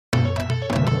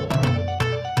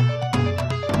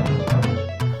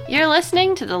You're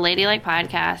listening to the Ladylike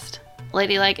Podcast.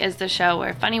 Ladylike is the show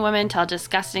where funny women tell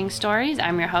disgusting stories.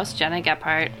 I'm your host, Jenna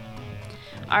Gephardt.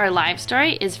 Our live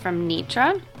story is from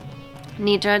Netra.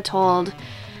 Netra told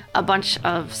a bunch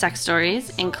of sex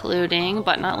stories, including,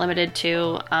 but not limited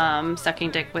to, sucking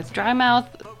dick with dry mouth,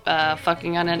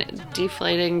 fucking on a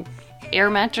deflating air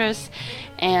mattress,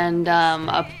 and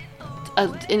an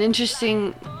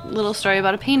interesting little story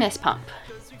about a penis pump.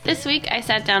 This week, I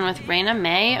sat down with Rana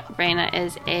May. Rana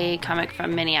is a comic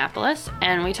from Minneapolis,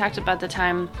 and we talked about the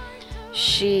time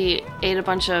she ate a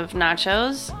bunch of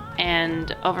nachos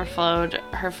and overflowed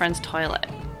her friend's toilet.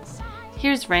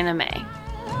 Here's Rana May.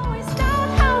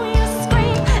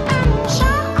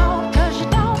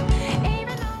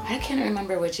 I can't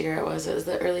remember which year it was. It was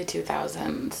the early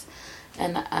 2000s,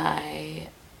 and I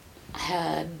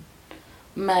had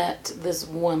met this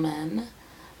woman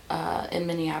in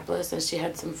Minneapolis, and she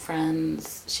had some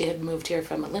friends. She had moved here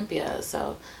from Olympia,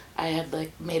 so I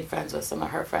had made friends with some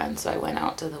of her friends. So I went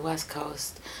out to the West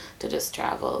Coast to just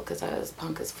travel because I was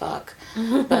punk as fuck,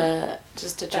 but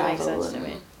just to travel. That makes sense to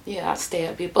me. Yeah, stay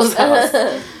at people's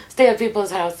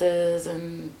houses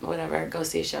and whatever, go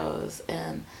see shows.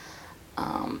 And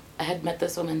I had met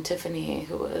this woman, Tiffany,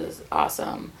 who was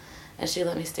awesome, and she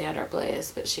let me stay at her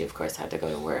place, but she of course had to go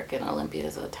to work, and Olympia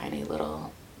is a tiny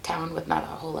little town with not a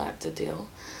whole lot to do.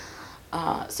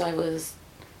 So I was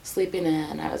sleeping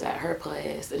in, I was at her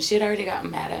place, and she had already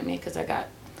gotten mad at me because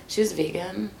she was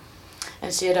vegan,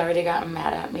 and she had already gotten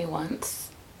mad at me once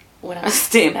when I was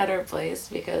staying at her place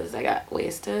because I got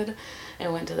wasted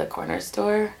and went to the corner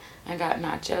store and got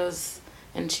nachos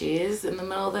and cheese in the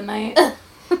middle of the night.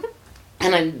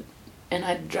 and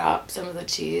I dropped some of the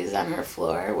cheese on her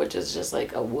floor, which is just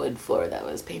like a wood floor that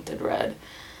was painted red.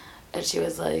 And she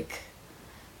was like,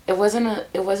 it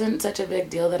wasn't such a big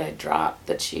deal that I dropped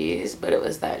the cheese, but it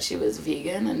was that she was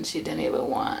vegan and she didn't even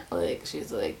want,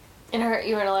 she's like... You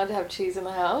weren't allowed to have cheese in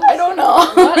the house? I don't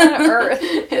know. What on earth?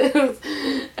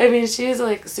 She's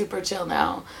super chill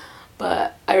now.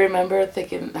 But I remember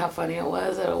thinking how funny it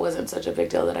was that it wasn't such a big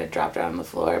deal that I dropped it on the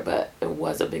floor, but it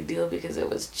was a big deal because it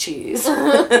was cheese.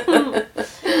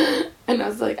 And I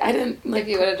was like, I didn't... if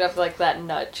you would have dropped that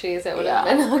nut cheese, it would have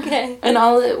been okay. And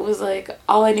all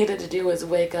I needed to do was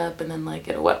wake up and then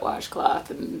get a wet washcloth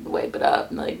and wipe it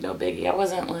up and no biggie. I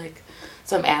wasn't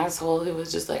some asshole who was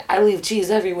just I leave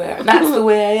cheese everywhere and that's the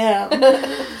way I am.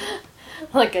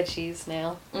 Like a cheese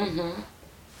snail. Mm-hmm.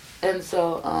 And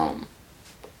so,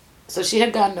 so she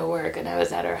had gone to work and I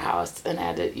was at her house and I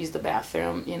had to use the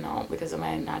bathroom, because of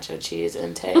my nacho cheese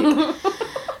intake.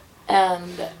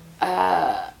 And,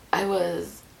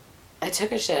 I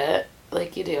took a shit,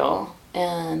 like you do,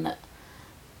 and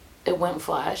it went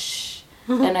flush,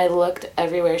 and I looked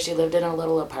everywhere. She lived in a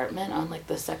little apartment on,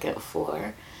 the second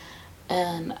floor,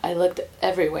 and I looked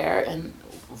everywhere, and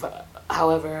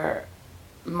however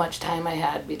much time I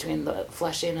had between the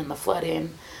flushing and the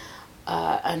flooding,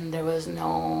 and there was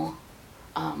no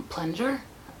plunger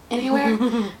anywhere,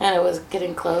 and it was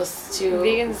getting close to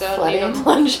vegans don't flooding. need a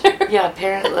plunger. Yeah,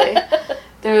 apparently.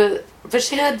 But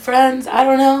she had friends. I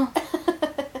don't know.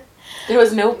 There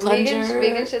was no plunger.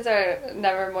 Vegan shits are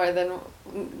never more than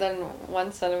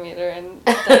 1 centimeter in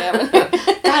diameter.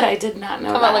 God, I did not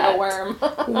know Come that. out like a worm.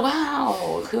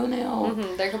 Wow, who knew?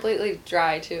 Mm-hmm. They're completely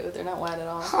dry too. They're not wet at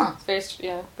all. Huh. It's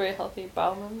very healthy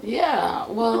bowel movement. Yeah,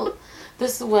 well,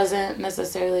 this wasn't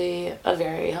necessarily a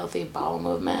very healthy bowel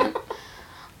movement.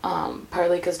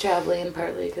 Partly because traveling,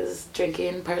 partly because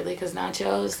drinking, partly because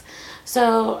nachos.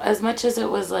 So as much as it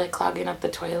was clogging up the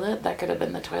toilet, that could have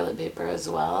been the toilet paper as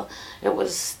well, it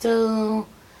was still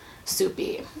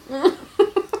soupy.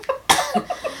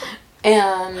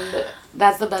 And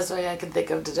that's the best way I can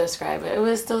think of to describe it. It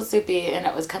was still soupy and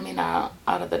it was coming out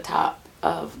of the top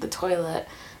of the toilet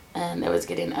and it was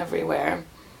getting everywhere.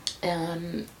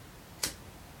 And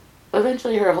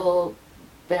eventually her whole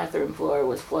bathroom floor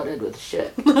was flooded with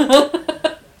shit. And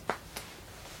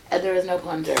there was no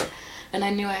plunger. And I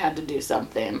knew I had to do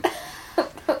something.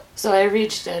 So I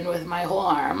reached in with my whole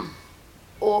arm.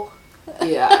 Oh.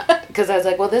 Yeah. Because I was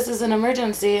like, well, this is an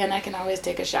emergency and I can always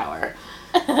take a shower.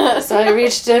 So I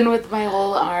reached in with my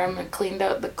whole arm and cleaned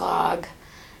out the clog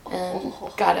and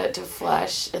got it to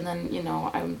flush. And then,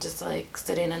 I'm just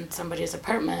sitting in somebody's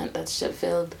apartment that's shit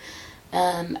filled.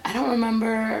 And I don't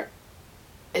remember...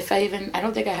 I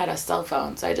don't think I had a cell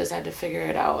phone, so I just had to figure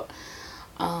it out,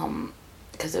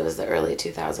 because it was the early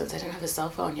 2000s. I didn't have a cell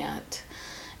phone yet,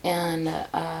 and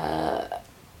I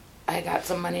got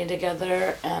some money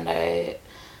together, and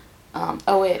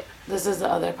oh wait, this is the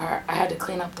other part. I had to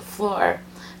clean up the floor,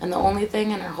 and the only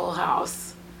thing in her whole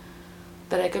house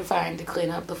that I could find to clean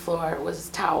up the floor was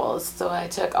towels. So I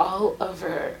took all of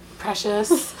her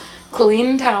precious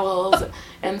clean towels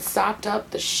and sopped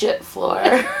up the shit floor.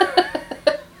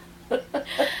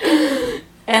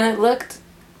 And it looked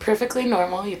perfectly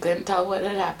normal. You couldn't tell what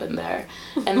had happened there.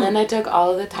 And then I took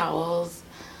all of the towels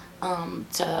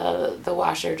to the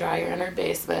washer dryer in her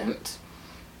basement.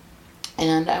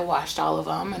 And I washed all of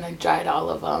them and I dried all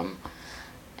of them.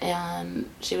 And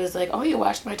she was like, "Oh, you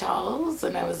washed my towels?"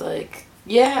 And I was like,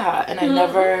 "Yeah." And I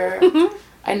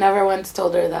never once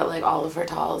told her that like all of her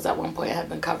towels at one point had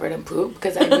been covered in poop,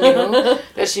 because I knew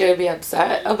that she would be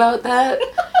upset about that.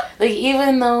 Like,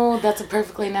 even though that's a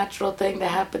perfectly natural thing to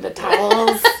happen to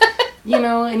towels, you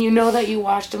know, and you know that you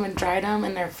washed them and dried them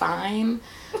and they're fine.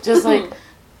 Just like,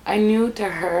 I knew to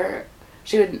her,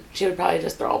 she would probably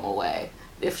just throw them away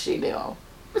if she knew.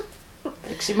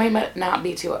 Like, she might not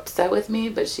be too upset with me,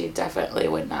 but she definitely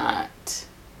would not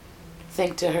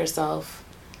think to herself,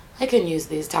 "I can use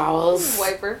these towels."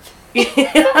 Wiper.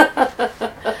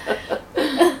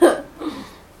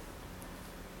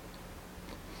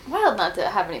 Wild not to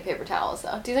have any paper towels,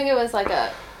 though. Do you think it was like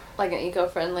an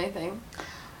eco-friendly thing?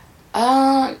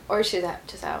 Or is she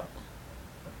just out?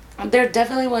 There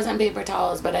definitely wasn't paper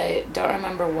towels, but I don't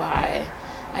remember why.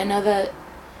 I know that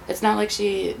it's not like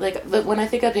she, like, when I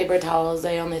think of paper towels,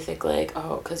 I only think like,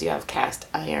 oh, because you have cast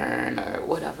iron or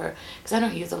whatever. Because I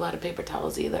don't use a lot of paper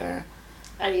towels either.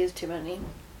 I use too many.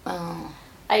 Oh.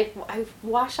 I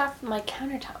wash off my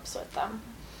countertops with them.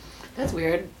 That's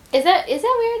weird. Is that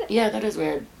weird? Yeah, that is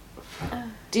weird.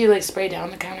 Do you like spray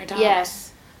down the countertops?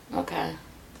 Yes. Okay.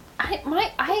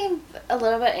 I'm a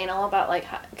little bit anal about like,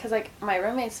 because like my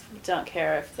roommates don't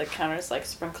care if the counter's like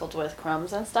sprinkled with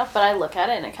crumbs and stuff, but I look at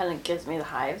it and it kind of gives me the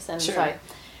hives, and sure. So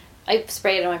I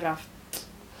spray it and wipe it off.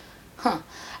 Huh.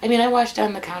 I mean, I wash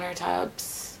down the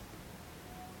countertops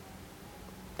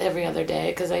every other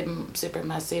day because I'm super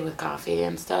messy with coffee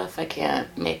and stuff. I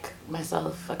can't make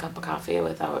myself a cup of coffee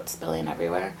without spilling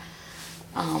everywhere.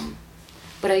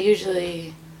 But I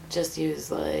usually just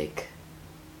use like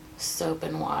soap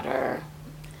and water.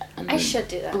 And I should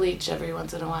do that. Bleach every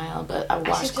once in a while, but a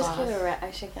washcloth.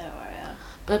 I should get a yeah.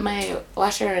 But my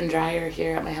washer and dryer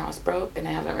here at my house broke, and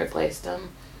I haven't replaced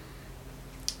them.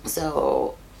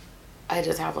 So I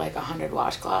just have like 100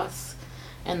 washcloths,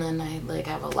 and then I like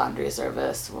have a laundry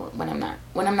service when I'm not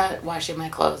washing my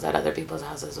clothes at other people's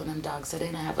houses. When I'm dog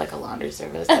sitting, I have like a laundry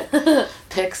service that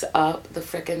picks up the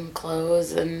frickin'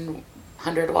 clothes and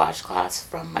 100 washcloths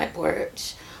from my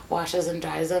porch, washes and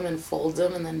dries them and folds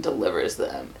them and then delivers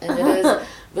them. And it is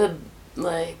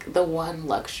the one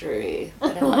luxury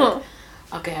that I'm like,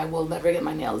 okay, I will never get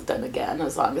my nails done again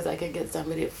as long as I can get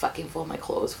somebody to fucking fold my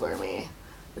clothes for me.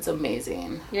 It's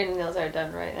amazing. Your nails are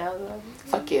done right now, though.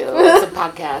 Fuck you. It's a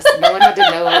podcast. No one had to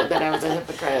know that I was a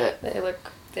hypocrite.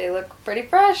 They look pretty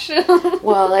fresh.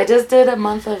 Well, I just did a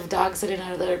month of dog sitting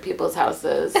at other people's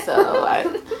houses, so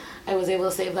I was able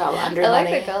to save that laundry money.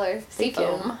 I like the color. Thank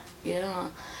you. Yeah.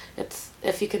 It's,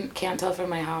 if you can't tell from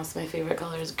my house, my favorite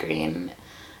color is green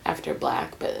after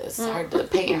black, but it's hard to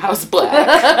paint your house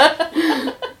black.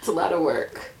 It's a lot of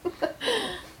work.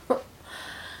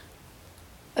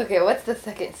 Okay, what's the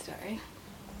second story?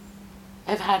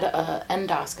 I've had a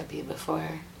endoscopy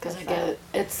before, because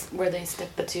it's where they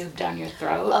stick the tube down your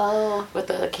throat with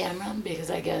the camera,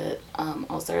 because I get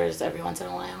ulcers every once in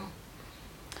a while.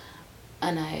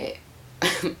 And I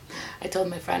told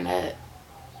my friend that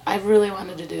I really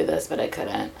wanted to do this, but I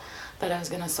couldn't, that I was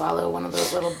going to swallow one of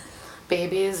those little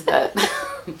babies that...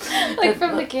 like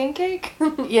from the king cake?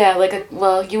 Yeah,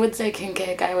 well, you would say king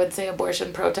cake, I would say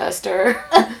abortion protester.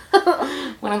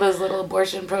 One of those little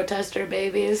abortion protester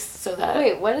babies, so that...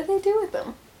 Wait, what do they do with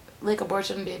them? Like,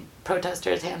 abortion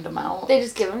protesters hand them out. They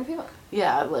just give them to people?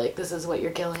 Yeah, like, this is what you're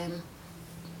killing.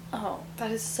 Oh, that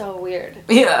is so weird.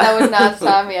 Yeah. That would not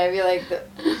stop me. I'd be like,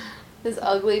 this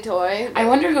ugly toy. I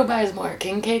wonder who buys more,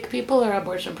 king cake people or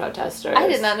abortion protesters? I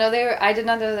did not know there was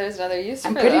another use for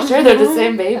them. I'm pretty sure they're the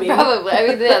same baby. Probably. I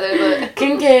mean, yeah, they're the...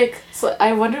 King cake.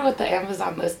 I wonder what the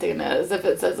Amazon listing is. If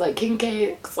it says, like, king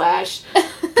cake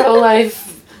 /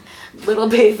 pro-life little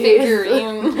babies.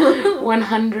 Figurine.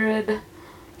 100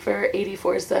 for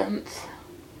 84 cents.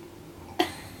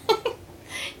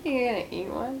 You're gonna eat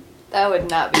one? That would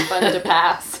not be fun to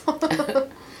pass. Oh,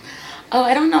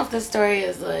 I don't know if this story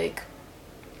is, like,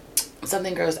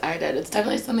 something gross I did. It's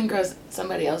definitely something gross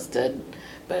somebody else did,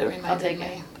 but it reminded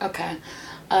me. Okay.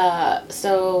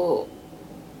 So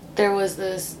there was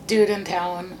this dude in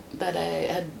town that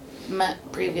I had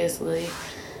met previously,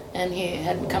 and he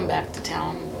had come back to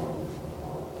town,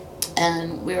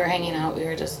 and we were hanging out. We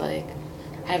were just, like,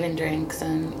 having drinks,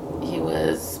 and he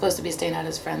was supposed to be staying at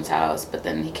his friend's house, but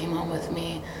then he came home with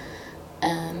me,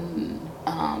 and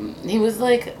he was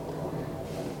like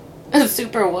a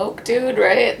super woke dude,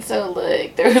 right? So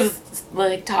like there was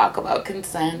like talk about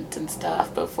consent and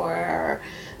stuff before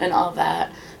and all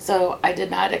that. So I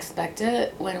did not expect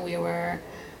it when we were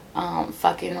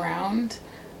fucking around,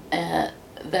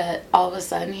 that all of a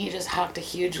sudden he just hocked a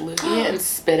huge loogie and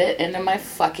spit it into my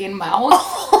fucking mouth.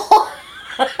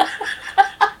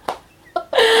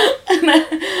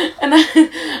 and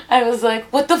I was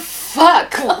like, what the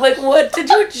fuck? Like, what did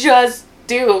you just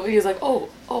do? He was like, oh,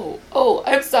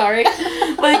 I'm sorry.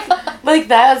 like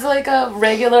that's like a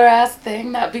regular ass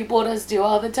thing that people just do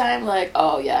all the time. Like,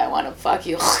 oh yeah, I want to fuck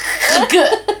you.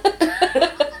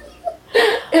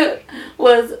 It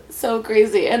was so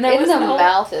crazy. And there in was the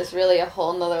mouth is really a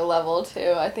whole nother level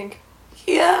too, I think.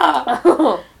 Yeah.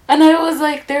 And I was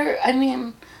like, there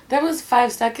was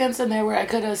 5 seconds in there where I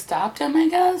could have stopped him, I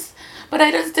guess. But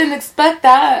I just didn't expect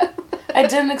that. I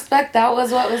didn't expect that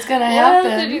was what was going to happen.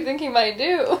 What else did you think he might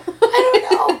do? I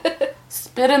don't know.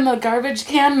 Spit in the garbage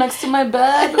can next to my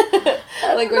bed.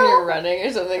 Like when you're running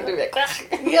or something, to be like,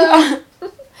 yeah.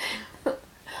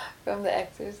 From the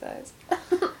exercise.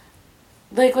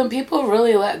 Like when people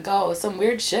really let go, some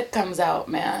weird shit comes out,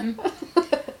 man.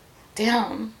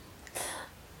 Damn.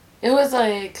 It was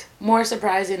like more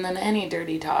surprising than any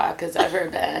dirty talk has ever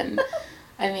been.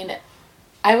 I mean,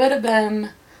 I would have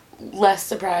been less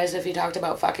surprised if he talked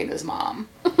about fucking his mom.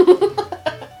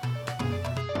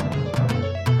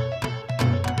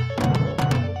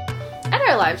 At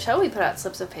our live show, we put out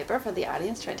slips of paper for the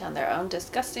audience to write down their own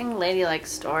disgusting ladylike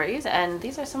stories, and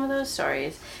these are some of those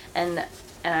stories. I'm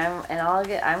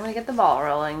gonna get the ball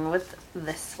rolling with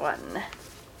this one.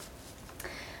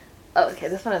 Oh, okay,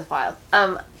 this one is wild.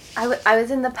 I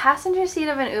was in the passenger seat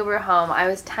of an Uber home. I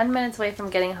was 10 minutes away from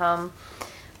getting home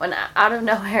when out of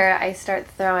nowhere I start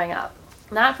throwing up.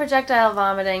 Not projectile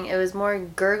vomiting, it was more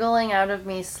gurgling out of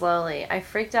me slowly. I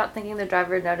freaked out thinking the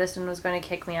driver noticed and was going to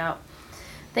kick me out.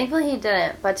 Thankfully he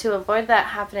didn't, but to avoid that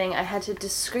happening, I had to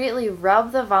discreetly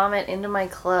rub the vomit into my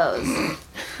clothes.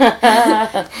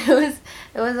 It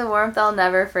was a warmth I'll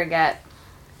never forget.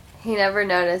 He never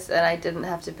noticed, and I didn't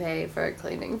have to pay for a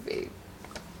cleaning fee.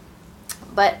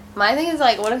 But my thing is,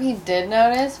 like, what if he did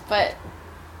notice, but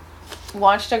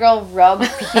watched a girl rub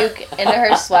puke into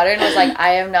her sweater and was like,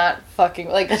 I am not fucking,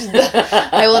 like,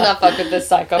 I will not fuck with this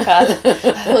psychopath.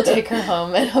 I will take her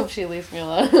home and hope she leaves me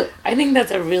alone. I think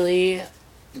that's a really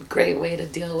great way to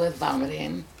deal with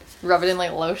vomiting. Rub it in,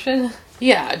 like, lotion?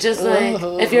 Yeah, just, like,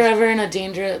 if you're ever in a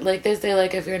dangerous, like, they say,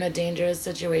 like, if you're in a dangerous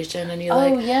situation and you,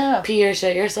 like, pee or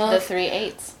shit yourself. The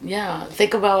 3/8. Yeah,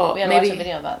 think about, we had maybe... watched a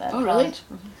video about that. Oh, really?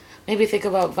 Mm-hmm. Maybe think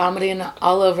about vomiting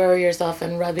all over yourself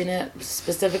and rubbing it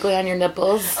specifically on your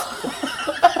nipples.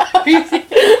 I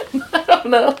don't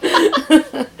know.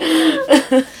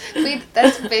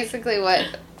 That's basically what...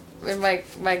 in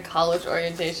my college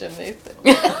orientation, they said.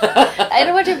 I had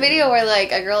to watch a video where,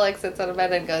 like, a girl, like, sits on a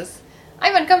bed and goes,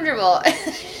 I'm uncomfortable.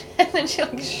 And then she,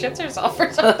 like, shits herself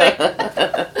or something.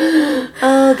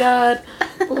 Oh, God.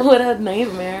 What a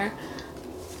nightmare.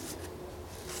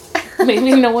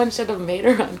 Maybe no one should have made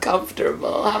her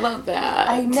uncomfortable. How about that?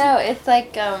 I know. It's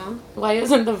like, Why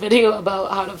isn't the video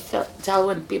about how to tell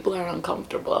when people are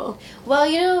uncomfortable? Well,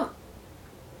 you know,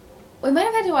 we might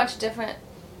have had to watch different...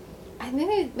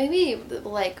 Maybe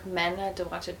like men had to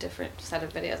watch a different set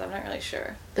of videos. I'm not really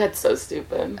sure. That's so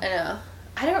stupid. I know.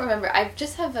 I don't remember. I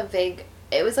just have a vague.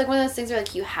 It was like one of those things where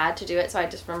like you had to do it, so I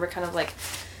just remember kind of like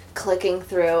clicking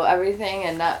through everything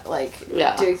and not like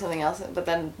doing something else. But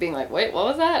then being like, wait, what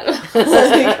was that?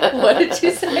 Like, what did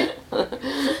you say?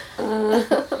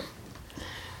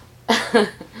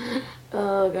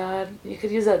 Oh God, you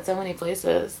could use that so many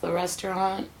places. The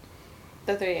restaurant.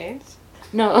 The 3/8.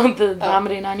 No, the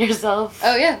vomiting on yourself.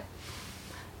 Oh, yeah.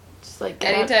 Just like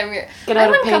anytime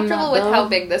I'm uncomfortable with how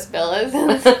big this bill is.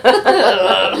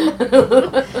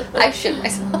 I shit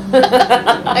myself.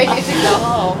 I need to go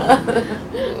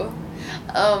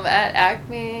home. At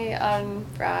Acme on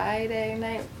Friday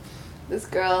night, this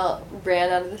girl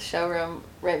ran out of the showroom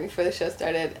right before the show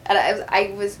started. And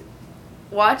I was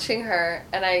watching her,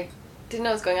 and I didn't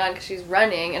know what was going on because she's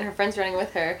running, and her friend's running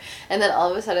with her. And then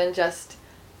all of a sudden, just...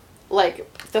 like,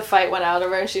 the fight went out of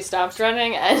her and she stopped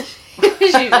running and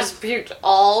she just puked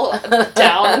all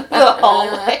down the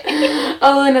hallway.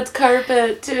 Oh, and it's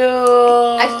carpet, too.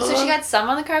 So she got some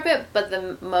on the carpet, but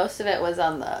most of it was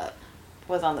on the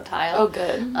tile. Oh,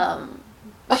 good.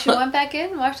 She went back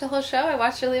in, watched the whole show. I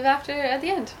watched her leave at the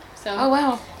end. So oh,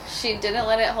 wow. She didn't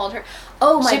let it hold her.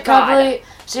 Oh, my God.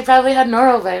 She probably had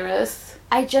norovirus.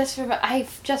 I just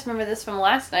remember this from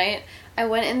last night. I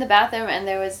went in the bathroom and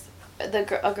there was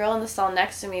a girl in the stall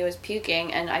next to me was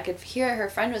puking, and I could hear her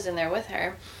friend was in there with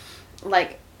her,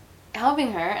 like,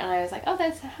 helping her, and I was like, oh,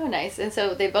 that's how nice. And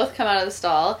so they both come out of the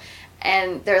stall,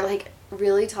 and they're, like,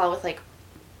 really tall with, like,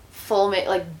 full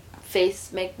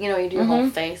face make, you know, you do your whole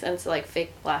face, and so, like,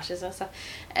 fake lashes and stuff,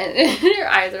 and your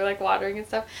eyes are, like, watering and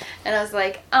stuff, and I was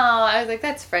like,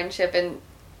 that's friendship. And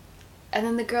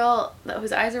then the girl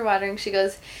whose eyes are watering, she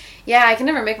goes, yeah, I can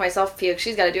never make myself puke,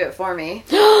 she's got to do it for me.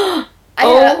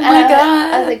 Oh my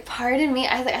God. I was like, pardon me?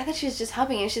 I was like, I thought she was just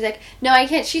helping you. She's like, no, I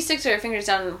can't. She sticks her fingers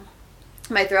down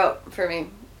my throat for me.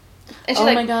 And she's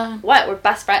like, my God. What? We're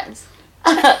best friends.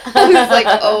 I was like,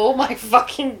 oh my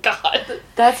fucking God.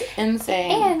 That's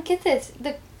insane. And get this.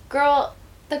 The girl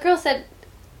said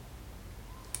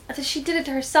that she did it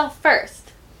to herself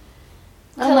first.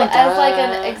 Oh my God. As like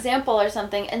an example or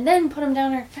something, and then put them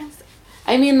down her friends.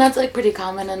 I mean, that's like pretty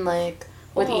common in like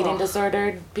with eating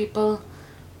disordered people.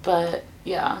 But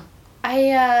yeah,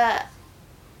 I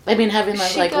mean, having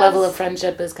that like level of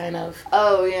friendship is kind of.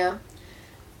 Oh yeah.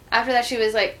 After that, she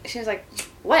was like,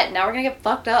 "What? Now we're gonna get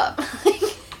fucked up."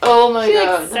 Oh my God. She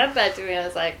like, said that to me. I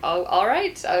was like, "Oh, all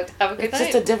right. Have a good night." It's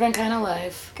just a different kind of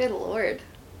life. Good Lord.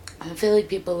 I feel like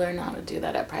people learn how to do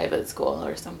that at private school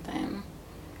or something.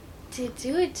 To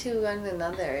do it to one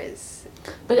another is.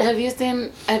 But have you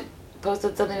seen? I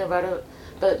posted something about it.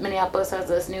 But Minneapolis has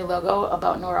this new logo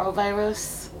about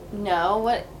norovirus. No,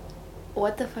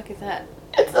 what the fuck is that?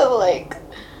 It's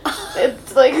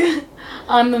it's like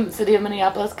on the city of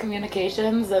Minneapolis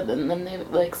communications, and then they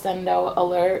like send out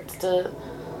alerts to.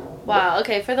 Wow.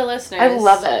 Okay, for the listeners. I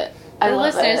love it.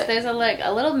 There's a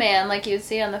little man like you'd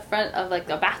see on the front of like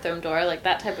a bathroom door, like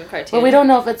that type of cartoon. Well, we don't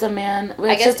know if it's a man.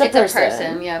 I guess just it's a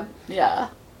person. Yeah. Yeah.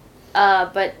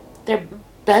 But they're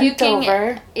bent puking,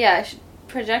 over. Yeah.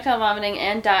 Projectile vomiting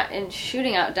and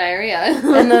shooting out diarrhea.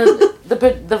 And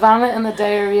the vomit and the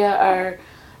diarrhea are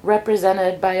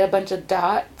represented by a bunch of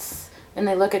dots, and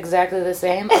they look exactly the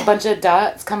same. A bunch of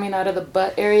dots coming out of the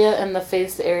butt area and the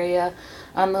face area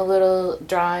on the little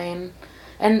drawing.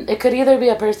 And it could either be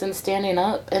a person standing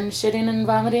up and shitting and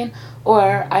vomiting,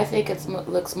 or I think it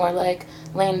looks more like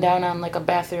laying down on like a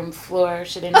bathroom floor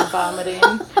shitting and vomiting.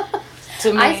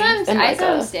 To me, I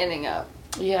saw him standing up.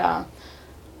 Yeah.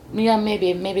 Yeah,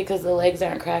 maybe because the legs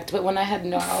aren't cracked. But when I had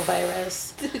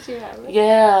norovirus... Did you have it?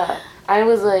 Yeah. I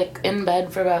was, like, in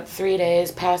bed for about 3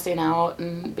 days, passing out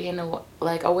and being,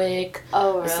 like, awake,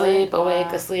 asleep, awake,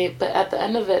 asleep. But at the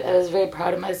end of it, I was very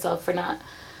proud of myself for not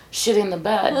shitting the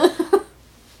bed.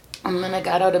 And then I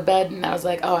got out of bed, and I was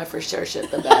like, oh, I for sure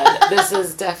shit the bed. This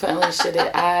is definitely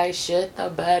shitty. I shit the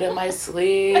bed in my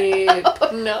sleep.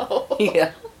 Oh, no.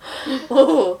 Yeah.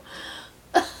 Oh.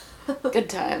 Good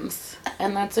times.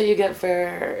 And that's what you get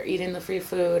for eating the free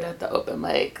food at the open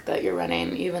mic that you're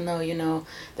running, even though you know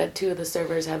that 2 of the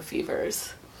servers have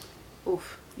fevers.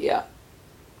 Oof. Yeah.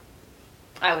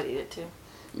 I would eat it too.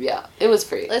 Yeah, it was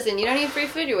free. Listen, you don't eat free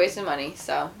food, you're wasting money,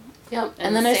 so. Yep.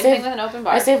 And then same thing with an open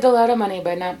bar. I saved a lot of money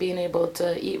by not being able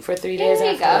to eat for 3 days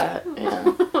after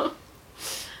that.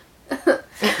 Yeah.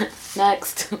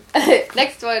 Next.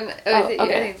 Next one. Okay. I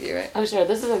think you're right. Oh, sure.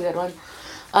 This is a good one.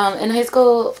 In high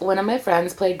school, one of my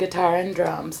friends played guitar and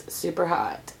drums. Super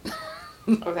hot.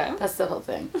 Okay. That's the whole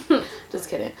thing. Just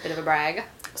kidding. Bit of a brag.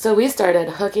 So we started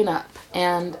hooking up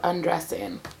and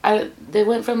undressing. They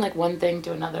went from like one thing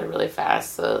to another really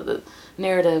fast, so the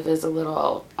narrative is a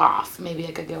little off. Maybe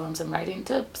I could give them some writing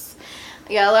tips.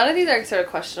 Yeah, a lot of these are sort of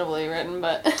questionably written,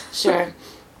 but... Sure.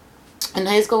 In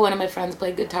high school, one of my friends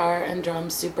played guitar and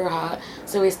drums super hot,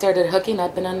 so we started hooking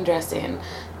up and undressing.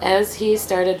 As he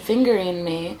started fingering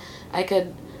me, and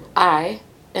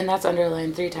that's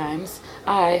underlined 3 times,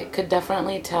 I could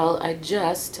definitely tell I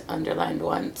just, underlined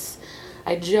once,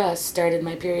 I just started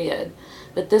my period.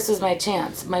 But this was my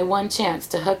chance, my one chance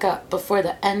to hook up before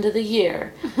the end of the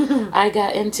year. I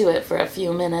got into it for a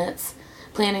few minutes,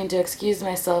 planning to excuse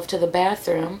myself to the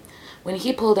bathroom, when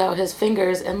he pulled out his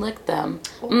fingers and licked them.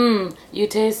 You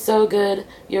taste so good,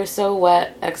 you're so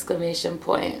wet, exclamation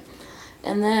point.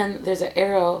 And then there's an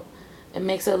arrow. It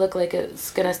makes it look like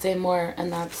it's going to say more,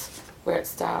 and that's where it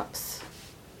stops.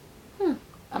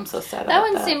 I'm so sad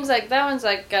about that. That one's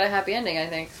like got a happy ending, I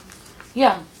think.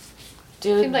 Yeah.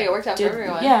 Seems like it worked out for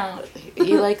everyone. Yeah.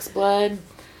 He likes blood.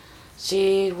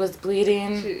 She was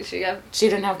bleeding. She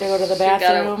didn't have to go to the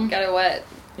bathroom. Got it wet.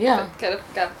 Yeah.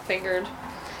 Got fingered.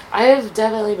 I've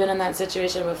definitely been in that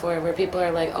situation before where people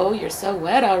are like, oh, you're so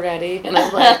wet already. And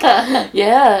I'm like,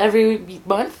 yeah, every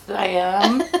month I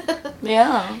am.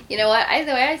 Yeah. You know what?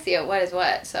 The way I see it, wet is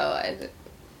wet. So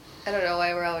I don't know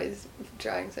why we're always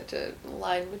drawing such a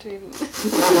line between...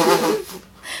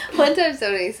 One time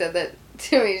somebody said that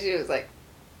to me, she was like,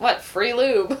 what, free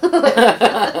lube?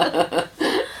 I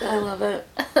love it.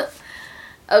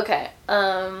 Okay,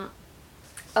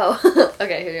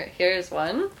 okay, here's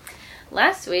one.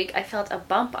 Last week, I felt a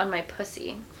bump on my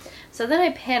pussy. So then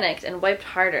I panicked and wiped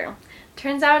harder.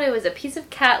 Turns out it was a piece of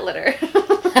cat litter.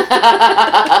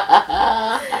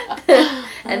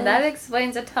 And that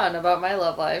explains a ton about my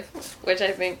love life, which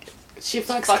I think she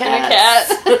fucks fucking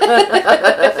cats. A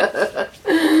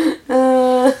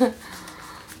cat.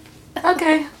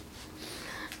 Okay.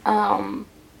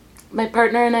 My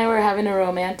partner and I were having a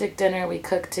romantic dinner. We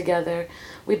cooked together.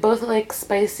 We both like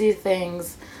spicy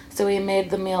things, so we made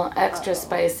the meal extra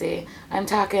spicy. I'm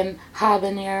talking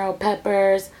habanero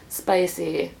peppers,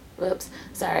 spicy. Whoops,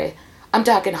 sorry. I'm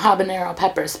talking habanero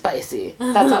pepper spicy.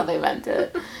 That's how they meant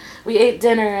it. We ate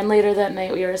dinner, and later that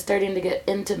night we were starting to get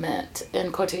intimate,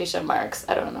 in quotation marks.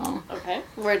 I don't know. Okay.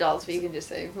 We're adults, but you can just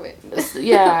say, wait.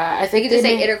 Yeah, I think you can just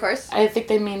say intercourse. I think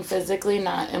they mean physically,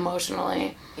 not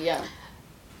emotionally. Yeah.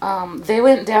 They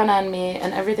went down on me,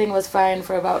 and everything was fine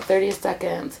for about 30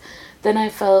 seconds. Then I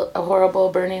felt a horrible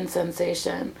burning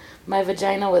sensation. My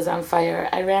vagina was on fire.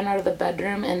 I ran out of the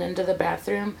bedroom and into the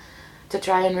bathroom to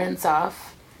try and rinse off.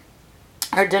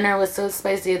 Our dinner was so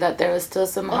spicy that there was still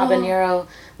some habanero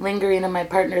lingering in my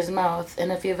partner's mouth. And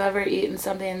if you've ever eaten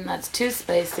something that's too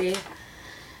spicy,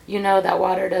 you know that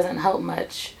water doesn't help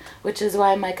much. Which is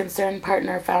why my concerned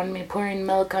partner found me pouring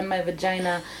milk on my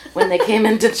vagina when they came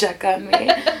in to check on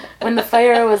me. When the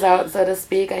fire was out, so to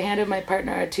speak, I handed my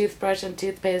partner a toothbrush and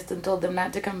toothpaste and told them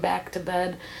not to come back to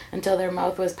bed until their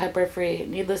mouth was pepper-free.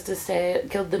 Needless to say, it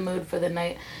killed the mood for the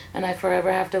night, and I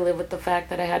forever have to live with the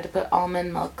fact that I had to put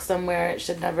almond milk somewhere it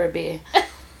should never be.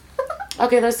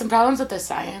 Okay, there's some problems with the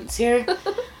science here.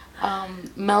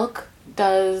 Milk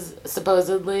is supposed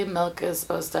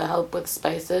to help with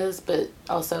spices, but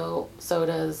also so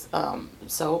does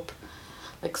soap.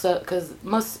 Like, so, because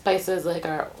most spices like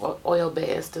are oil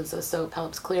based, and so soap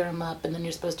helps clear them up, and then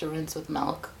you're supposed to rinse with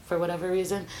milk for whatever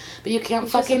reason. But you can't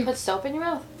fucking put soap in your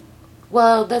mouth.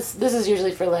 Well, this is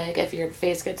usually for like if your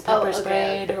face gets pepper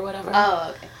sprayed or whatever.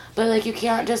 Oh, okay. But like you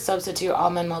can't just substitute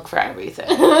almond milk for everything.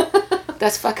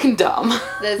 That's fucking dumb.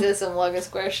 This is some long and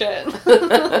square shit.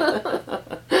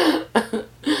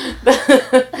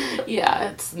 Yeah,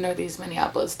 it's Northeast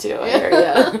Minneapolis too. I hear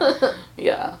ya.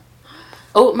 Yeah.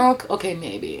 Oat milk? Okay,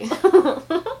 maybe.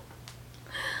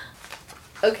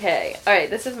 Okay. Alright,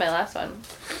 this is my last one.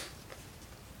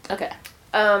 Okay.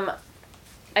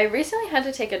 I recently had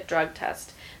to take a drug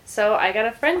test, so I got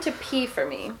a friend to pee for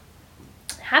me.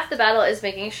 Half the battle is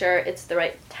making sure it's the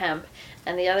right temp,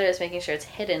 and the other is making sure it's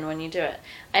hidden when you do it.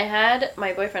 I had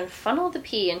my boyfriend funnel the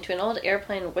pee into an old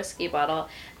airplane whiskey bottle,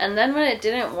 and then when it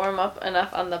didn't warm up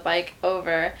enough on the bike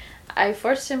over, I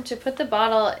forced him to put the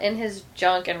bottle in his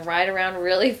junk and ride around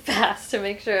really fast to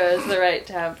make sure it was the right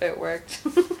temp. It worked.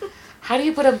 How do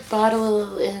you put a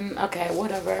bottle in? Okay,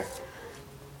 whatever.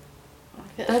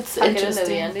 That's interesting. It into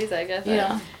the Andes, I guess.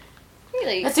 Yeah.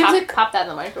 It seems like pop that in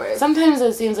the microwave. Sometimes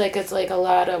it seems like it's like a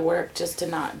lot of work just to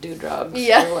not do drugs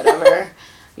or whatever.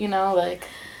 You know, like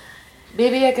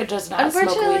maybe I could just not smoke weed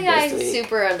Unfortunately, this I week.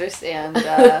 super understand.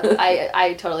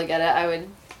 I totally get it.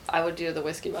 I would do the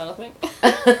whiskey bottle thing.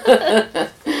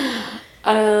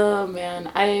 Oh man,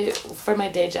 for my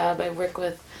day job I work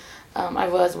with. I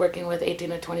was working with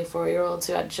 18 to 24-year-olds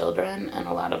who had children, and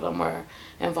a lot of them were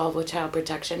involved with child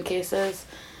protection cases.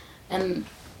 And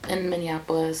in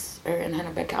Minneapolis or in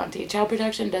Hennepin County, child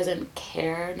protection doesn't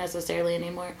care necessarily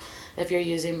anymore if you're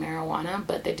using marijuana,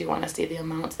 but they do want to see the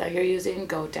amounts that you're using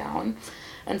go down.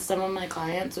 And some of my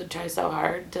clients would try so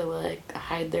hard to like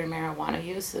hide their marijuana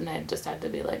use, and I just had to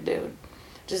be like, dude,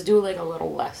 just do like a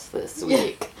little less this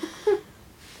week.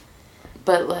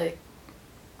 But like,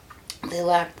 they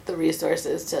lacked the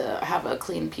resources to have a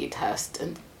clean pee test,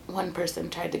 and one person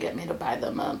tried to get me to buy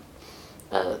them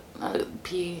a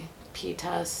pee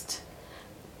test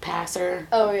passer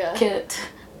kit.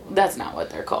 That's not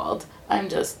what they're called. I'm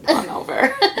just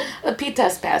hungover. A pee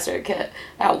test passer kit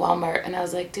at Walmart, and I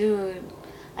was like, dude,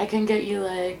 I can get you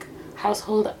like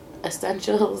household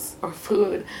essentials or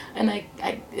food, and I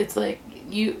it's like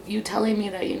you telling me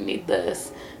that you need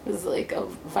this is like a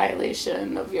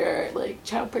violation of your like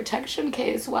child protection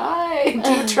case. Why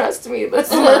do you trust me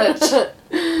this much?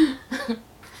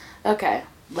 Okay,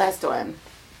 last one.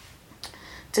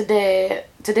 Today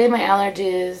my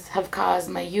allergies have caused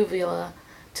my uvula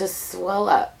to swell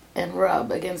up and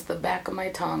rub against the back of my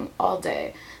tongue all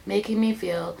day, making me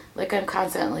feel like I'm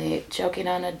constantly choking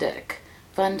on a dick.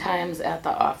 Fun times at the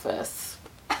office.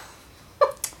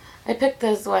 I picked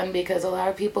this one because a lot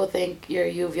of people think your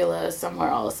uvula is somewhere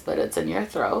else, but it's in your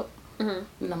throat.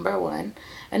 Mm-hmm. Number one.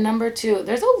 And number two,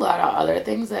 there's a lot of other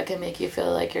things that can make you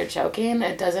feel like you're choking.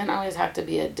 It doesn't always have to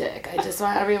be a dick. I just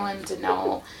want everyone to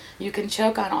know you can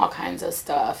choke on all kinds of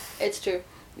stuff. It's true.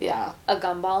 Yeah. A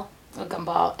gumball. A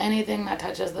gumball. Anything that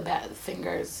touches the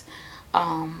fingers.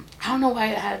 I don't know why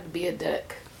it had to be a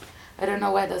dick. I don't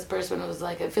know why this person was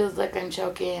like, it feels like I'm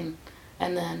choking,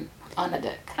 and then on a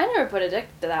dick. I never put a dick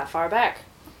that far back.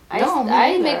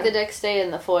 I make the dick stay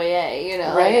in the foyer, you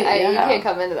know. Right, like, yeah. You can't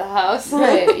come into the house.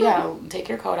 Right, yeah. Take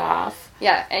your coat off.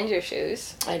 Yeah, and your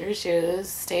shoes. And your shoes.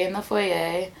 Stay in the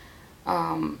foyer.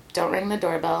 Don't ring the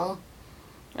doorbell.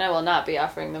 I will not be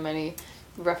offering them any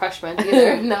refreshment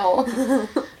either. No.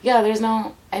 Yeah, there's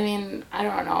no, I mean, I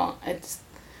don't know. It's,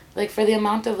 like, for the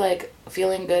amount of, like,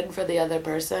 feeling good for the other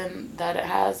person that it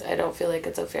has, I don't feel like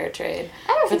it's a fair trade. I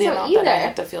don't for think the so amount either. that I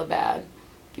have to feel bad.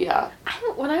 Yeah.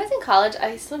 When I was in college,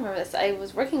 I still remember this. I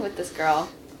was working with this girl,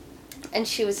 and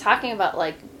she was talking about,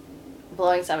 like,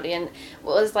 blowing somebody, and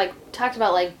was, like, talked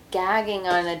about, like, gagging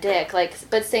on a dick, like,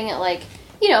 but saying it, like,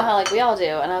 you know, how, like, we all do.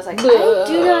 And I was like, I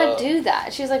do not do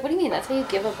that. She was like, what do you mean? That's how you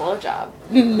give a blowjob.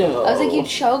 No. I was like, you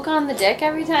choke on the dick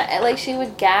every time? And, like, she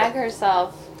would gag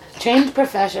herself. Trained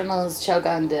professionals choke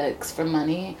on dicks for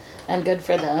money, and good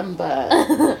for them,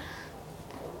 but...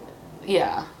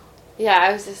 yeah. Yeah,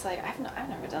 I was just like, I've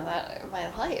never done that in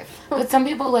my life. But some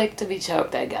people like to be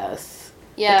choked, I guess.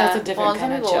 Yeah, but that's a different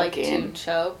kind of choking. Like to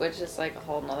choke, which is like a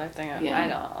whole nother thing. Yeah.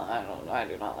 I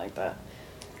do not like that.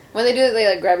 When they do it, they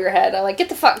like grab your head. I'm like, get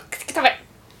the way.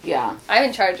 Yeah. I'm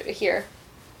in charge here.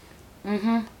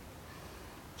 Mm-hmm.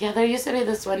 Yeah, there used to be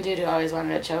this one dude who always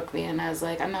wanted to choke me, and I was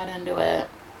like, I'm not into it.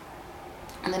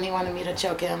 And then he wanted me to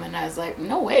choke him, and I was like,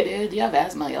 no way, dude. You have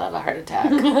asthma. You'll have a heart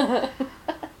attack.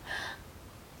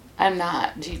 I'm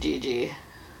not GGG.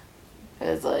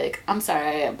 It's like, I'm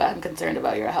sorry, but I'm concerned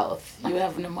about your health. You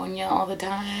have pneumonia all the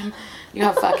time. You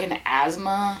have fucking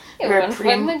asthma. You're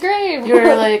in the grave.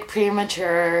 You're like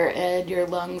premature, and your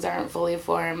lungs aren't fully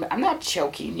formed. I'm not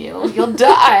choking you. You'll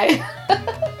die.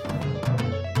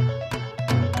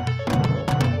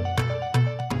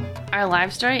 Our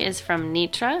live story is from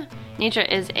Netra. Netra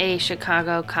is a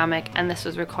Chicago comic, and this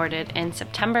was recorded in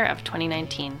September of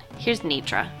 2019. Here's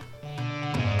Netra.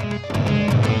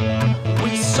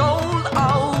 We sold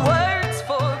our words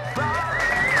for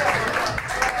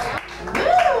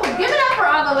Woo! Give it up for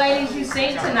all the ladies you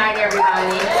sing tonight,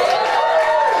 everybody.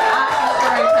 Awesome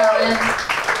storytelling.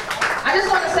 I just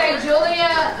want to say,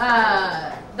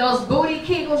 Julia, those booty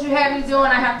kegels you have me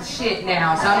doing, I have to shit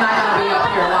now, so I'm not going to be up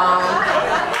here long.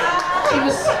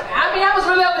 I was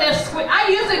really over there. I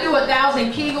usually do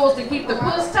 1,000 kegels to keep the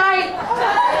puss tight.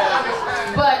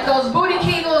 But those booty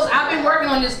kegels, I've been working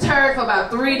on this turd for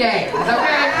about 3 days,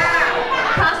 okay?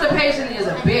 Constipation is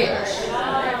a bitch.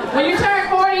 When you turn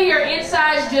 40, your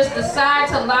insides just decide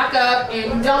to lock up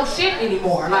and you don't shit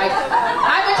anymore. Like,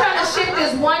 I've been trying to shit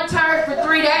this one turd for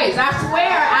 3 days. I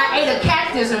swear I ate a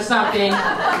cactus or something.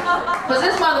 Because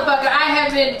this motherfucker, I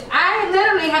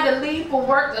literally had to leave for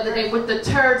work the other day with the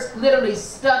turds literally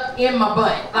stuck in my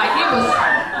butt. Like, it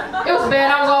was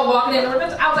bad. I was all walking in the room.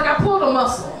 I was like, I pulled a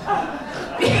muscle.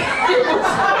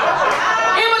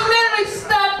 It was literally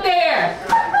stuck there.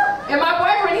 And my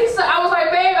boyfriend, I was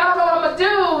like, babe, I don't know what I'm gonna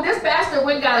do. This bastard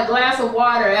went and got a glass of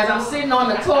water as I'm sitting on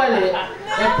the toilet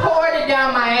and poured it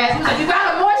down my ass. He was like, you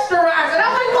gotta moisturize it. I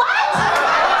was like, what?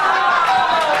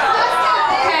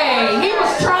 Hey, he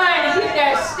was trying to get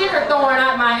that sticker thorn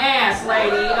out my ass,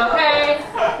 lady, okay?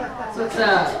 So what's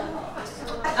up?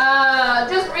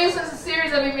 Just recent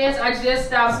series of events, I just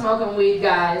stopped smoking weed,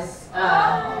 guys.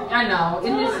 I know,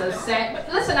 it is a sad, but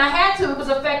listen, I had to, it was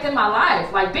affecting my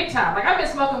life, like big time. Like, I've been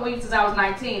smoking weed since I was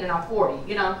 19 and I'm 40,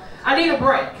 you know? I need a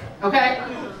break, okay?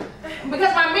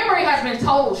 Because my memory has been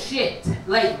total shit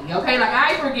lately, okay? Like,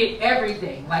 I forget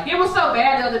everything. Like, it was so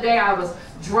bad the other day I was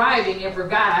driving and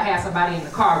forgot I had somebody in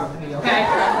the car with me, okay?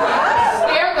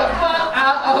 Scared the fuck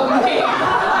out of me.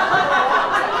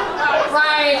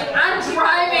 Like, I'm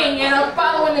driving and I'm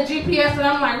following the GPS and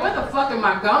I'm like, where the fuck am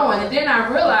I going? And then I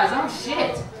realized, oh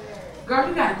shit, girl,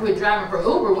 you gotta quit driving for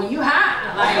Uber when you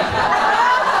high. Like,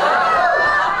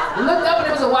 looked up and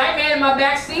there was a white man in my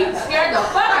back seat, scared the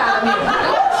fuck out of me.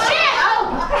 Oh shit, oh,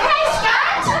 hey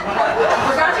Scott!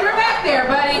 Forgot you were back there,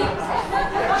 buddy.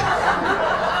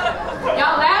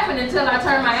 Y'all laughing until I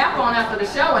turn my app on after the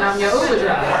show and I'm your Uber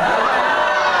driver.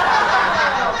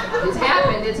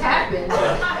 It's happened.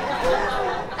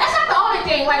 That's not the only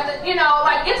thing, like, you know,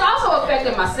 like, it's also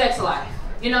affected my sex life.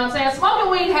 You know what I'm saying? Smoking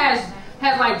weed has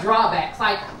like drawbacks.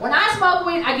 Like, when I smoke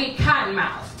weed, I get cotton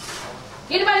mouth.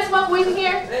 Anybody smoke weed in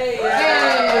here? Hey.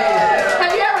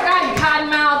 Have you ever gotten cotton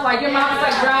mouth? Like your mouth is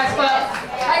like dry as fuck?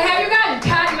 Like have you gotten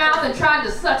cotton mouth and tried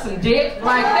to suck some dick?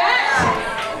 Like that?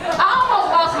 I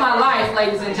almost lost my life,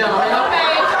 ladies and gentlemen,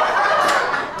 okay?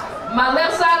 My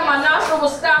left side of my nostril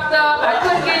was stopped up. I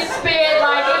couldn't get spit.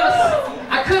 Like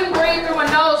I couldn't breathe through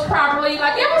my nose properly.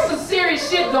 Like it was some serious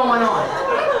shit going on.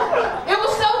 It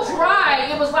was so dry,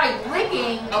 it was like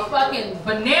licking a fucking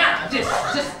banana. Just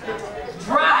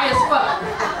dry as fuck.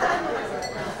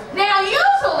 Now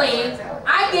usually,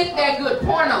 I get that good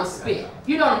porno spit.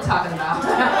 You know what I'm talking about.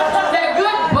 That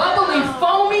good bubbly,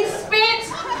 foamy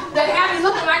spit that have you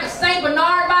looking like a Saint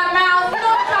Bernard by the mouth. You know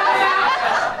what I'm talking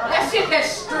about? That shit that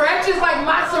stretches like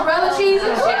mozzarella cheese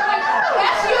and shit. Like,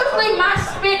 that's usually my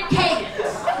spit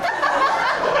cadence.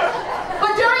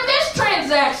 But during this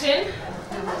transaction,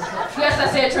 yes, I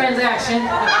said transaction.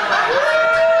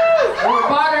 We were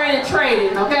bartering and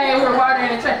trading, okay? We were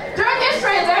bartering and trading. During this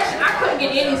transaction, I couldn't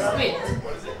get any spit.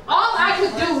 All I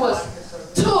could do was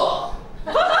tuh.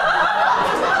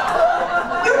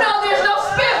 You know there's no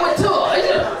spit with tuh. It's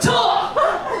just tuh.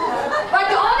 Like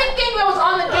the only thing that was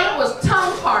on the dick was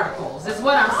tongue particles, is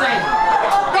what I'm saying.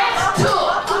 That's tuh.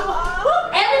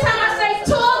 Every time I say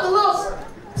tuh, the little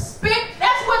spit,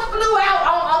 that's what flew out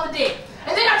on the dick.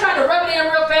 And then I tried to rub it in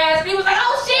real fast, and he was like,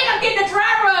 oh shit, I'm getting a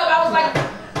dry rub. I was like,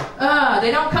 they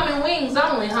don't come in wings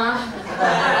only, huh?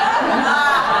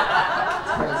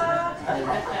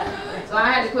 So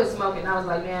I had to quit smoking. I was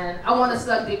like, man, I want to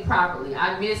suck dick properly.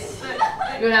 I miss,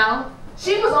 you know.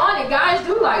 She was on it. Guys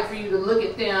do like for you to look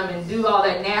at them and do all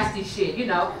that nasty shit, you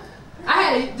know. I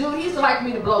had a dude, he used to like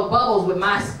me to blow bubbles with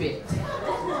my spit.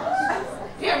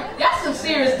 Yeah, that's some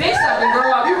serious dick sucking,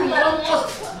 girl. You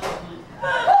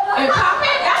and pop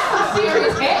it, that's some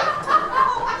serious head.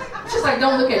 She's like,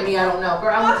 don't look at me, I don't know.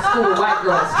 Girl, I went to school with white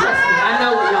girls. Trust me, I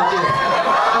know what y'all do.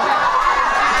 Okay?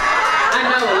 I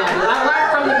know what y'all do. I learned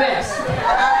from the best.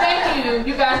 Thank you.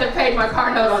 You guys have paid my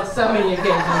car note on so many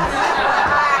occasions.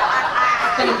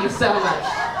 Thank you so much.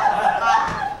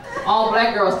 All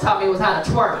black girls taught me was how to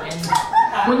twerk. And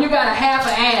when you got a half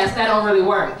an ass, that don't really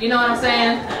work. You know what I'm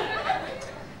saying?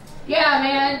 Yeah,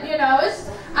 man, you know,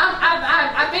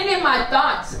 I've been in my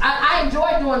thoughts. I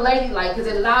enjoy doing Ladylike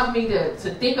because it allows me to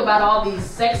think about all these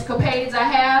sexcapades I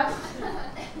have.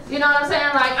 You know what I'm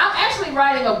saying? Like, I'm actually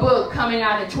writing a book coming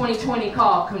out in 2020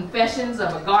 called Confessions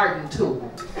of a Garden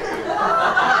Tool.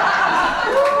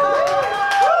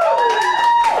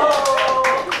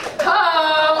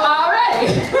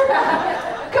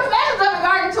 Confessions of a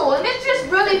Garden Tool. And it's just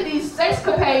really these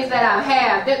sexcapades that I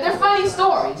have. They're funny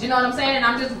stories, you know what I'm saying? And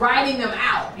I'm just writing them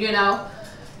out, you know?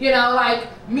 You know, like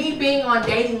me being on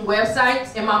dating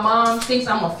websites and my mom thinks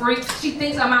I'm a freak. She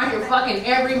thinks I'm out here fucking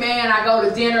every man I go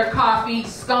to dinner, coffee,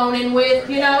 sconing with,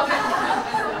 you know?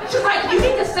 She's like, you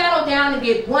need to settle down and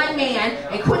get one man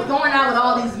and quit going out with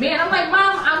all these men. I'm like,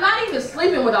 Mom, I'm not even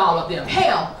sleeping with all of them.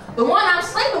 Hell, the one I'm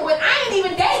sleeping with, I ain't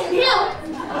even dating him.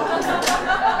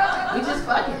 We just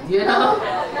fucking, you know?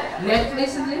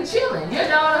 Netflix and chilling, you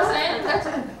know what I'm saying? That's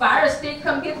a fire stick,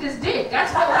 come get this dick.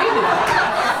 That's what we do.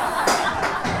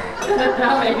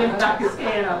 I'll make him knock his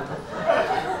hand off.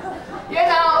 You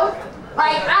know,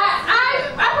 like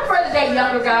I prefer to date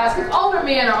younger guys because older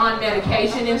men are on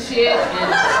medication and shit,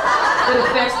 and it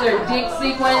affects their dick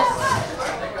sequence.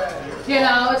 You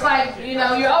know, it's like, you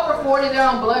know, you're over 40, they're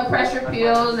on blood pressure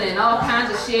pills and all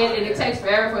kinds of shit, and it takes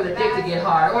forever for the dick to get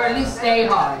hard, or at least stay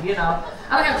hard, you know.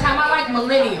 I don't have time. I like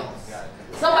millennials.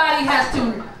 Somebody has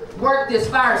to work this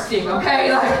fire stick,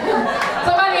 okay? Like,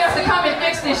 somebody has to come and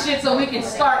fix this shit so we can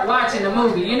start watching the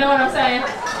movie. You know what I'm saying?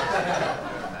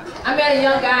 I met a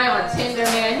young guy on Tinder,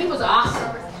 man. He was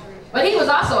awesome. But he was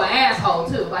also an asshole,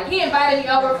 too. Like, he invited me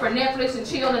over for Netflix and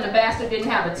chill, and the bastard didn't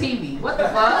have a TV. What the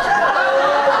fuck?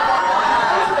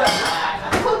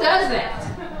 Who does that?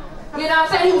 You know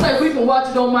what I'm saying? He was like, we can watch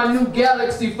it on my new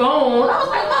Galaxy phone. I was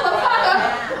like,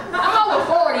 motherfucker, I'm over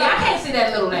 40. I can't see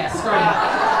that little ass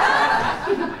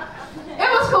screen. It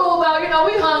was cool though, you know,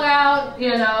 we hung out,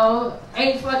 you know,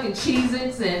 ate fucking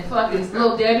Cheez-Its and fucking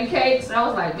Little Debbie cakes. I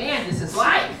was like, man, this is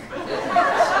life.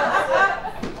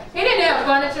 He didn't have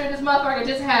furniture, this motherfucker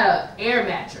just had an air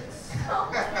mattress.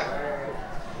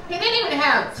 He didn't even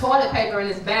have toilet paper in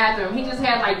his bathroom. He just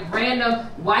had like random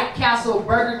White Castle,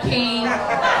 Burger King,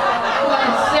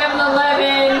 fucking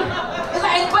 7-Eleven.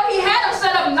 Like, but he had them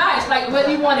set up nice, like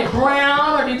whether you wanted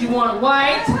brown or did you want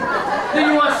white? Do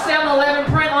you want 7-Eleven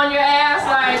print on your ass?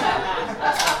 Like,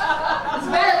 it's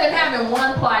better than having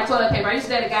one-ply toilet paper. I used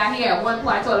to date a guy, he had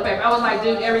one-ply toilet paper. I was like,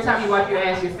 dude, every time you wipe your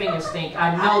ass, your fingers stink.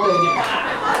 I know they do.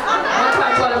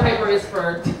 One-ply toilet paper is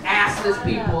for assless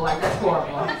people. Like, that's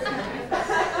horrible.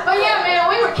 But yeah, man,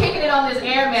 were kicking it on this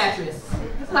air mattress.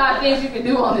 There's a lot of things you can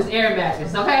do on this air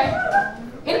mattress, okay?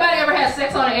 Anybody ever had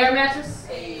sex on an air mattress?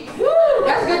 Woo!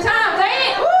 That's a good time,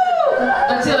 ain't it? Woo!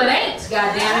 Until it ain't,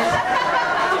 goddammit.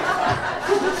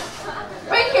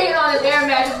 We kicking on this air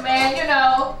mattress, man, you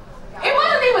know. It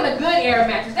wasn't even a good air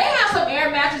mattress. They have some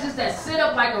air mattresses that sit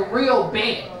up like a real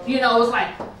bed. You know, it's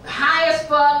like high as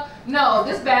fuck. No,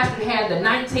 this bastard had the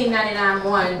 1999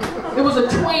 one. It was a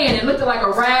twin. It looked like a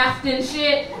raft and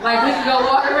shit. Like we could go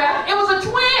water raft. It was a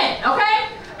twin, okay?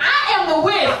 I am the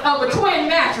width of a twin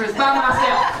mattress by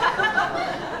myself.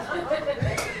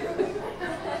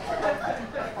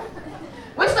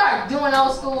 We started doing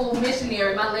old school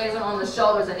missionary. My legs are on the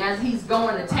shoulders, and as he's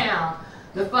going to town,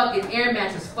 the fucking air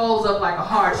mattress folds up like a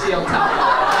hard shell top.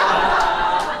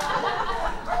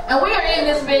 And we are in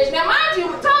this bitch. Now, mind you,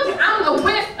 I told you I'm the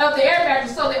width of the air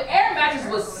mattress, so the air mattress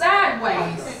was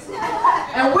sideways.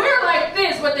 And we're like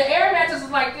this, but the air mattress is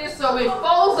like this, so it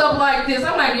folds up like this.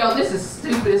 I'm like, yo, this is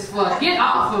stupid as fuck. Get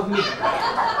off of me.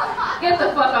 Get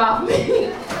the fuck off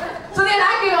me. So then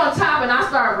I get on top and I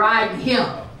start riding him.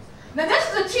 Now, this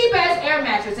is a cheap-ass air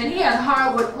mattress, and he has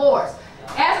hardwood floors.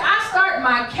 As I start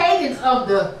my cadence of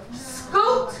the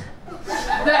scoot,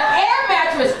 the air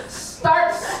mattress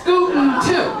starts scooting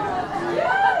too.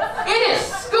 It is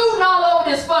scooting all over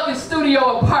this fucking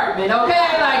studio apartment,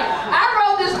 okay? Like, I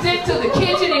rode this dick to the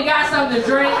kitchen and got something to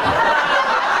drink.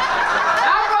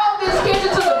 I rode this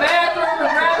kitchen to the bathroom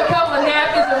and grabbed a couple of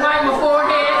napkins and wiped my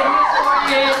forehead and his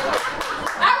forehead.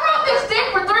 I rode this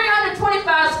dick for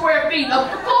 325 square feet, a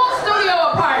full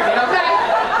studio apartment, okay?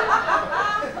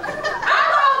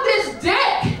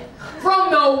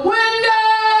 From the window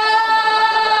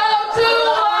to the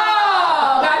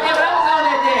wall. Goddamn it, I was on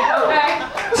that dick, okay?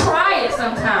 Try it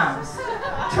sometimes.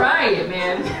 Try it,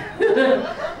 man.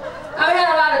 I've had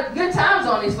a lot of good times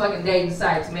on these fucking dating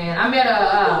sites, man. I met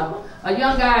a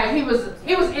young guy. He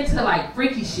was into like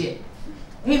freaky shit.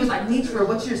 He was like, Netra,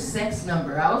 what's your sex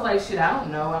number? I was like, shit, I don't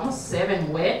know. I'm a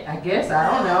 7 wet, I guess. I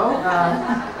don't know.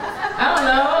 I don't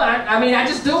know. I mean, I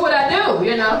just do what I do,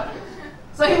 you know.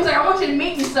 So he was like, I want you to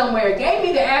meet me somewhere. Gave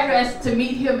me the address to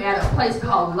meet him at a place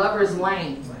called Lover's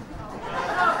Lane.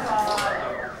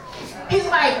 He's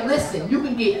like, listen, you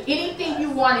can get anything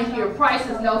you want in here. Price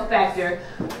is no factor.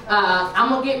 I'm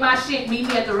going to get my shit. Meet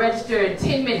me at the register in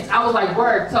 10 minutes. I was like,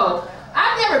 word. So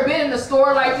I've never been in the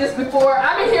store like this before.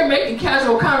 I've been here making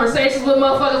casual conversations with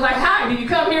motherfuckers like, hi, do you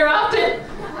come here often?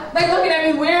 They looking at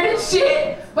me weird and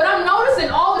shit. But I'm noticing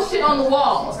all the shit on the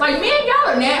walls. Like, man, y'all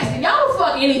are nasty. Y'all will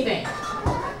fuck anything.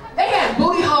 They had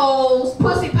booty holes,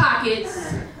 pussy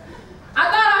pockets.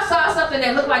 I thought I saw something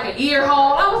that looked like an ear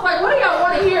hole. I was like, what do y'all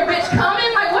want to hear, bitch,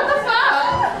 coming? Like, what the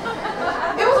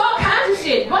fuck? It was all kinds of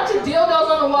shit. Bunch of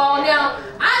dildos on the wall. Now,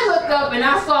 I looked up and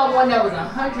I saw one that was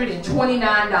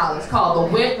 $129 called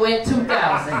the Wet Wet 2000.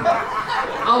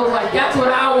 I was like, that's what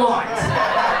I want.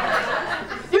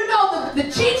 You know, the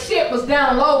cheap shit was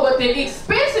down low, but the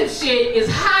expensive shit is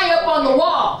high up on the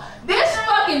wall. This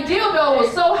fucking dildo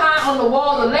was so high on the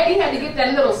wall, the lady had to get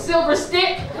that little silver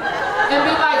stick and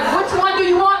be like, which one do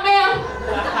you want, ma'am?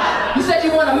 You said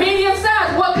you want a medium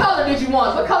size? What color did you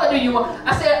want? What color do you want?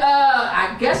 I said,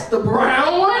 I guess the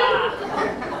brown one?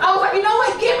 I was like, you know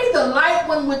what? Give me the light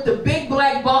one with the big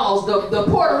black balls, the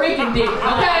Puerto Rican dick,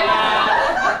 okay?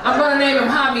 I'm gonna name him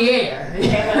Javier.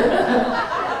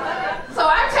 So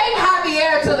I take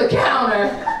Javier to the counter,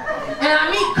 and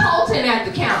I meet Colton at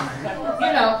the counter.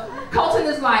 You know, Colton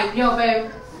is like, yo, babe,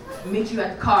 meet you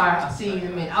at the car. I'll see you in a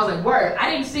minute. I was like, word. I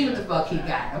didn't see what the fuck he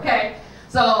got, okay?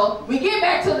 So we get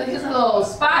back to his little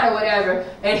spot or whatever,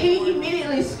 and he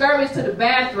immediately scurries to the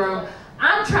bathroom.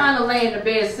 I'm trying to lay in the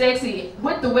bed sexy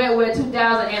with the Wet Wet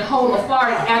 2000 and hold a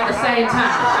fart at the same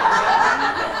time.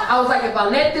 I was like, if I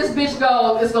let this bitch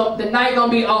go, the night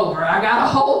gonna be over. I gotta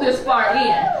hold this fart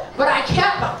in. But I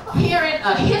kept hearing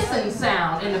a hissing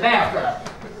sound in the bathroom.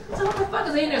 So what the fuck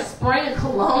is he in there spraying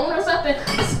cologne or something?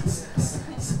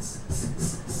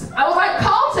 I was like,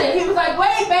 Colton. He was like,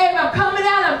 wait, babe, I'm coming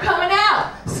out. I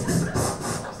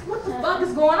was like, what the fuck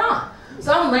is going on?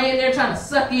 So I'm laying there trying to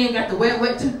suck in, got the Wet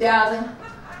Wet 2000,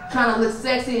 trying to look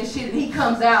sexy and shit, and he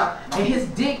comes out, and his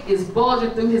dick is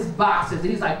bulging through his boxers, and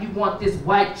he's like, you want this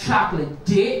white chocolate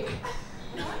dick?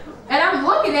 And I'm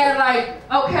looking at it like,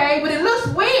 okay, but it looks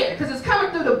weird, because it's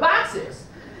coming through the boxers.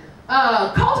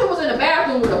 Colton was in the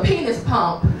bathroom with a penis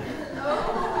pump,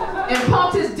 and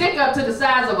pumped his dick up to the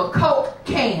size of a Coke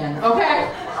can, okay?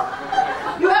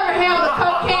 You ever held a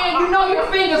Coke can? You know your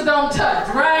fingers don't touch,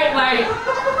 right? Like,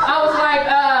 I was like,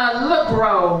 look,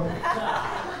 bro,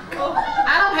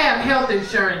 I don't have health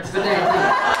insurance for that.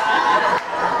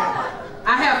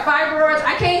 I have fibroids.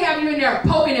 I can't have you in there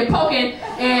poking and fucking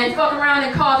around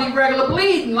and causing regular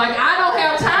bleeding. Like, I don't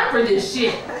have time for this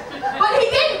shit. But he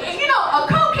didn't, you know, a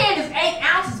Coke can is 8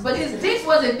 ounces, but his dick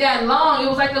wasn't that long. It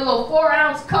was like a little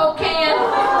 4-ounce Coke can.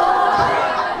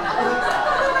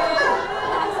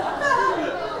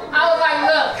 I was like,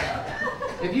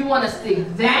 look, if you want to stick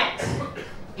that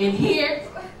in here,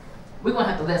 we're going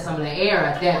to have to let some of the air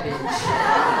out that bitch.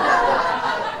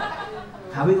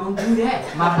 How we going to do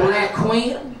that? My black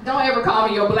queen? Don't ever call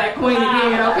me your black queen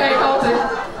again, okay, Colton?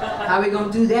 How we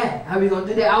going to do that? How we going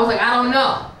to do that? I was like, I don't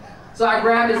know. So I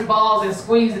grabbed his balls and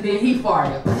squeezed and then he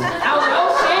farted. I was like,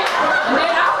 oh shit. And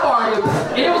then I farted.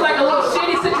 And it was like a little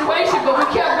shitty situation, but we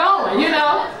kept going, you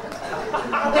know?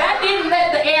 That didn't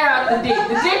let the air out the dick.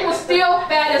 The dick was still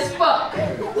fat as fuck.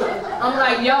 I'm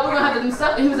like, yo, we're gonna have to do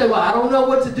something. He was like, well, I don't know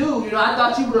what to do. You know, I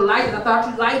thought you would have liked it. I thought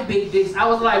you liked big dicks. I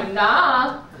was like,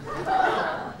 nah.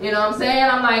 You know what I'm saying?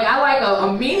 I'm like, I like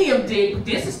a medium dick.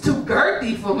 This is too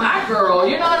girthy for my girl.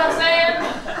 You know what I'm saying?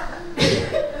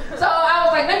 So I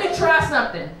was like, let me try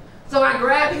something. So I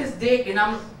grabbed his dick and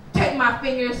I'm taking my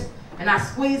fingers and I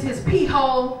squeeze his pee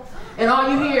hole and all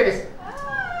you hear is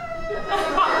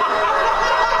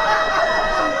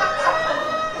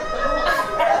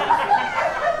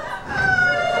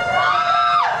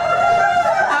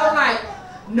I was like,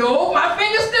 no, my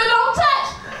fingers still don't touch.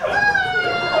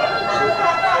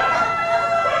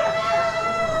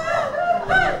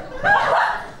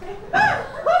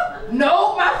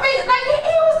 No, my fingers, like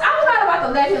I was not about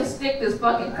to let him stick this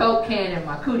fucking Coke can in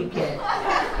my cootie cat.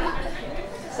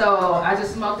 So I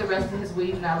just smoked the rest of his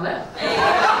weed and I left.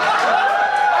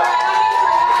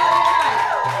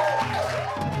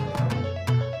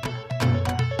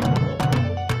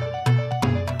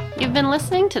 You've been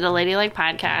listening to the Ladylike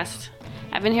Podcast.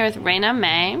 I've been here with Rana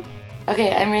May.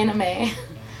 Okay, I'm Rana May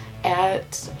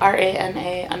at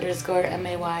RANA_MAY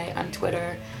on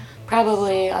Twitter.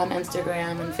 Probably on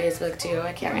Instagram and Facebook too,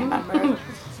 I can't remember.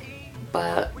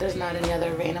 But there's not any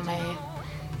other Rana May.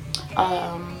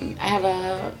 I have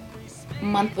a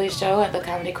monthly show at the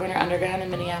Comedy Corner Underground in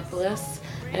Minneapolis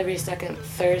every second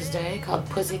Thursday called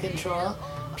Pussy Control.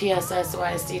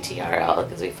 PSSYCTRL,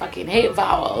 because we fucking hate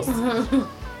vowels.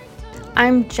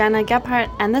 I'm Jenna Gephardt,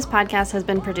 and this podcast has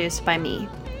been produced by me.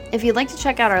 If you'd like to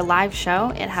check out our live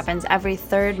show, it happens every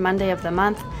third Monday of the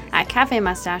month at Cafe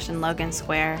Mustache in Logan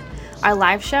Square. Our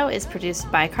live show is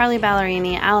produced by Carly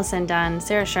Ballerini, Allison Dunn,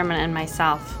 Sarah Sherman, and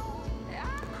myself.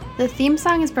 The theme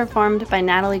song is performed by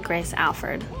Natalie Grace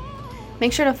Alford.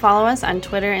 Make sure to follow us on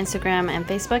Twitter, Instagram, and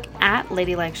Facebook at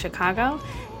Ladylike Chicago,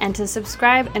 and to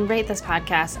subscribe and rate this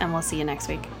podcast, and we'll see you next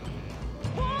week.